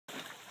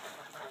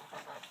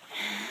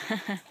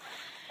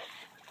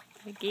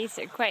The geese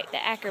are quite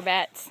the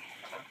acrobats.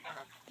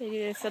 They do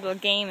this little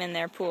game in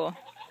their pool.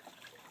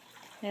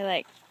 They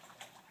like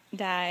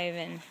dive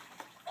and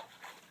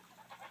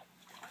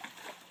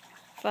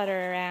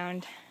flutter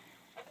around.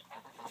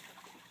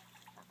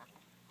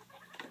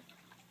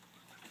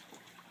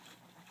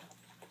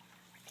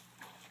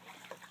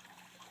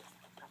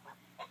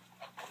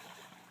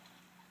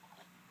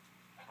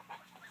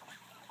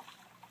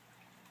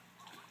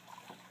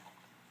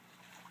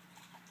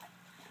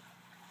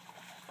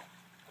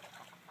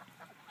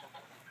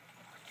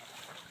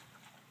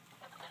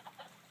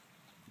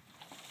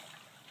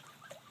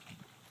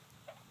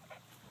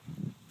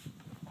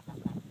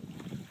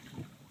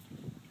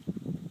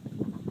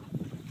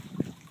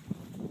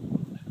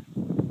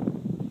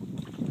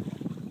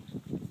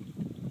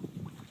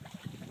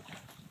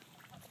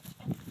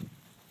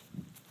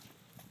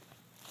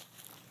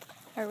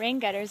 Our rain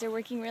gutters are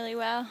working really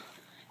well.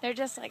 They're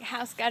just like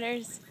house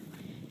gutters.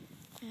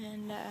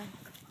 And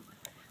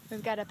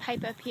we've got a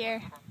pipe up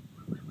here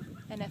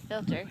and a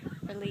filter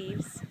for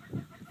leaves,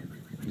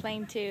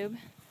 plain tube.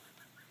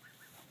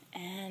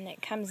 And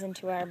it comes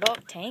into our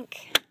bulk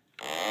tank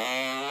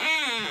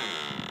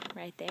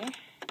right there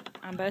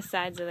on both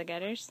sides of the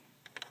gutters.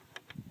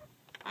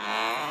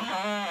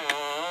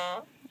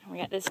 We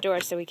got this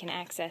door so we can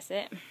access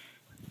it.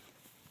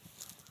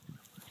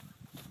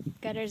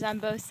 Gutters on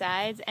both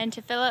sides, and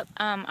to fill up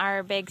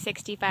our big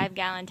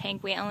 65-gallon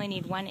tank, we only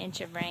need 1 inch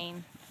of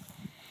rain.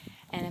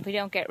 And if we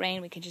don't get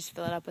rain, we can just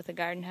fill it up with a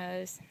garden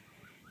hose.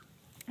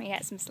 We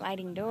got some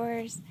sliding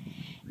doors,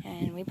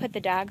 and we put the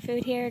dog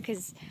food here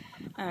because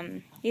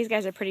these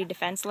guys are pretty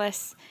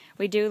defenseless.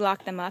 We do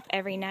lock them up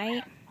every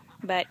night,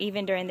 but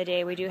even during the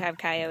day we do have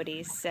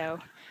coyotes, so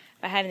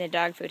by having the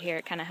dog food here,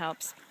 it kind of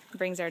helps. It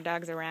brings our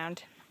dogs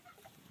around.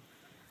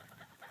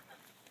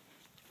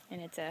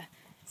 And it's a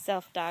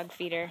self-dog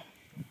feeder.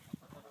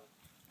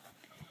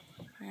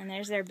 And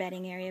there's their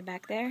bedding area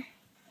back there.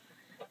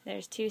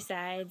 There's 2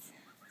 sides,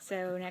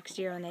 so next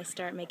year when they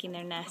start making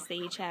their nests, they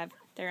each have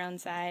their own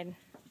side.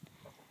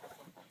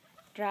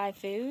 Dry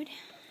food.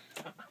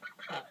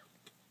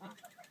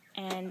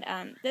 And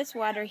this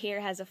water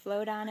here has a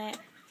float on it,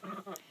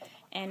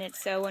 and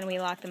it's so when we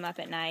lock them up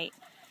at night,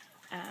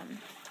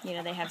 you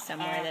know, they have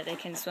somewhere that they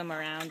can swim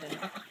around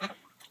and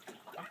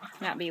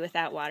not be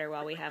without water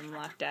while we have them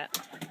locked up.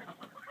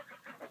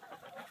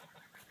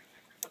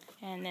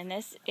 And then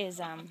this is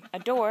a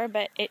door,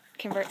 but it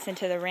converts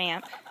into the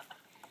ramp.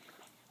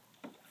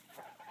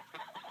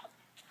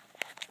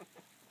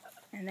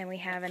 And then we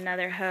have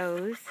another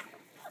hose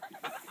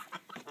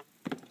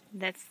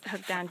that's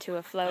hooked onto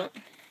a float,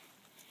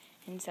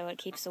 and so it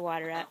keeps the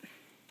water up.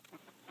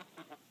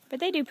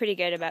 But they do pretty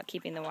good about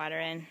keeping the water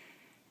in.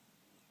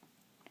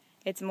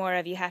 It's more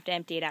of you have to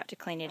empty it out to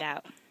clean it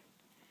out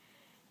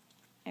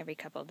every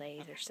couple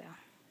days or so.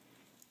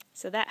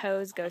 So that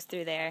hose goes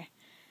through there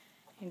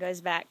and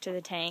goes back to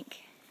the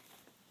tank,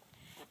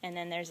 and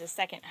then there's a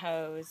second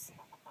hose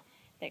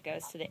that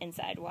goes to the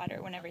inside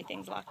water when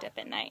everything's locked up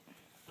at night.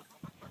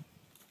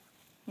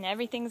 And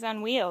everything's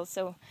on wheels,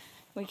 so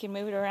we can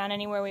move it around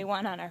anywhere we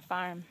want on our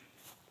farm,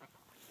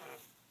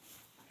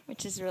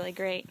 which is really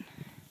great.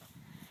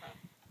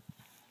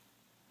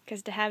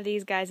 Because to have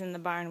these guys in the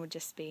barn would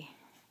just be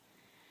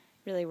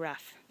really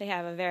rough. They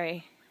have a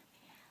very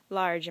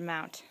large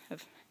amount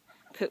of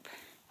poop.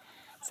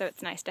 So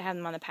it's nice to have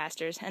them on the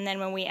pastures. And then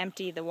when we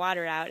empty the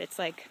water out, it's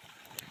like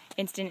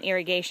instant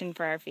irrigation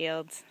for our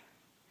fields.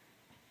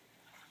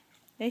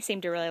 They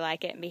seem to really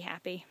like it and be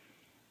happy.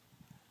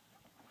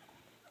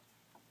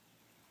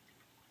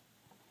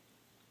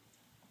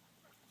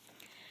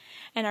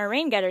 And our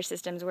rain gutter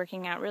system's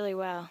working out really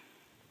well.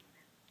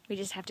 We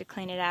just have to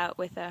clean it out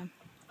with a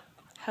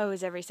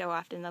hose every so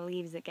often, the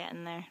leaves that get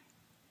in there.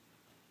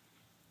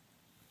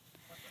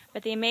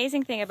 But the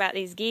amazing thing about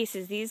these geese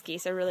is these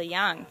geese are really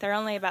young. They're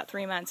only about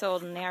 3 months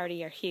old and they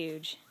already are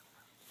huge.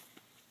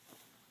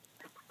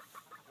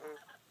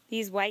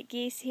 These white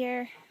geese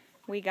here,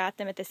 we got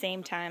them at the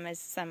same time as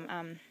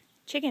some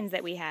chickens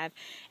that we have.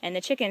 And the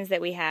chickens that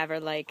we have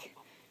are like,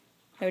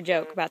 no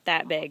joke, about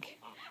that big.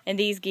 And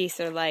these geese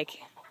are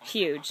like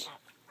huge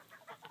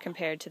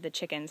compared to the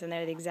chickens, and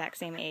they're the exact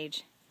same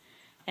age.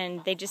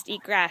 And they just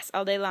eat grass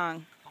all day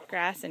long.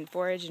 Grass and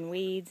forage and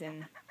weeds,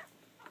 and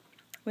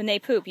when they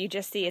poop, you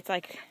just see it's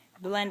like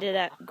blended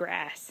up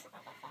grass.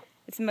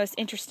 It's the most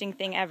interesting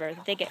thing ever,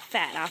 that they get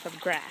fat off of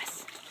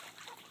grass.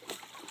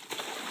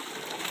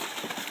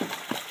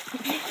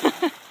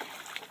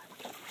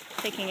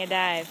 Taking a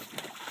dive.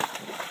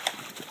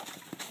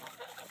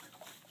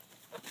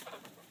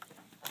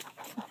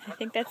 I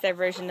think that's their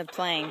version of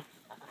playing.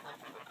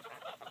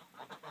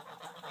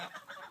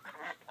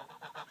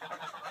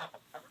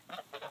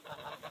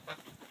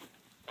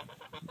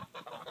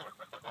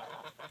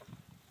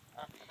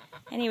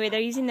 Anyway,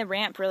 they're using the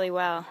ramp really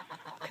well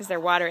because their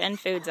water and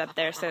food's up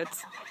there, so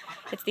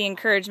it's the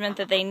encouragement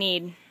that they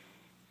need.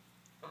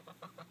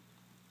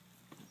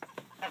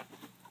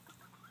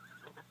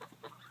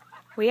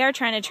 We are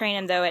trying to train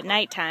them, though, at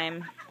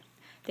nighttime.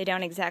 They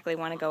don't exactly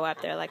want to go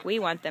up there like we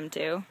want them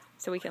to.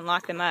 so we can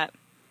lock them up.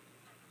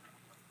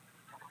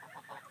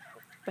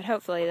 But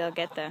hopefully they'll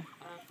get the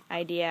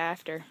idea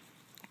after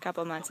a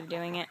couple months of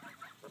doing it.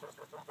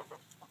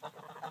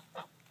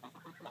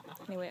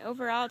 Anyway,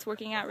 overall it's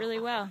working out really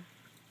well.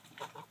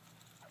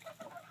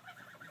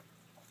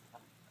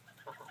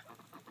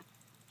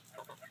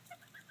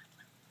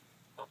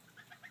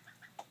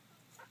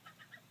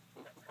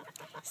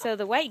 So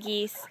the white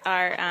geese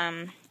are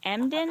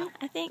Emden,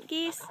 I think,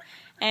 geese,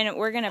 and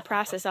we're going to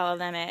process all of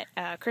them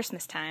at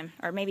Christmas time,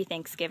 or maybe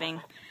Thanksgiving,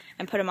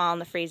 and put them all in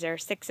the freezer,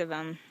 6 of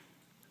them,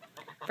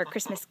 for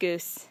Christmas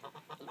goose.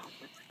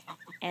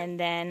 And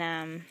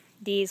then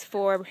these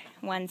 4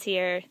 ones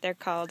here, they're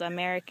called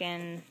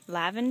American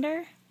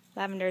Lavender.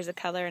 Lavender is a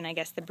color, and I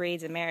guess the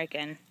breed's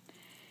American.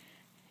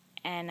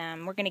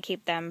 And we're going to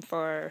keep them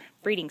for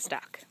breeding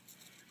stock.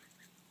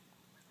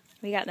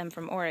 We got them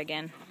from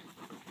Oregon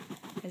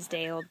as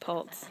day-old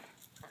poults.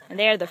 And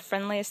they are the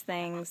friendliest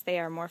things. They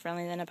are more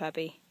friendly than a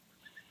puppy.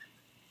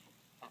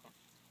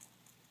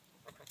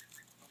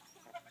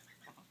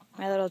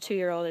 My little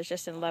 2-year-old is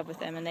just in love with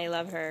them, and they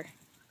love her.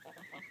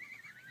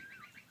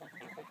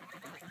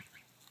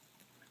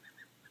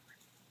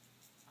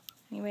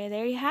 Anyway,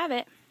 there you have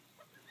it.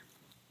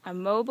 A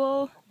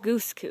mobile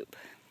goose coop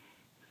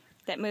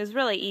that moves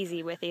really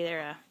easy with either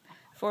a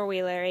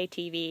 4-wheeler,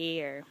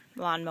 ATV, or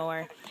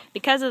lawnmower.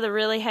 Because of the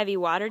really heavy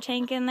water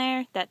tank in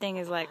there, that thing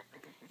is like,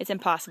 it's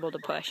impossible to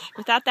push.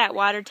 Without that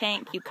water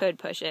tank, you could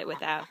push it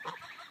without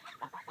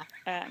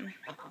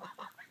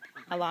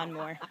a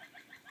lawnmower.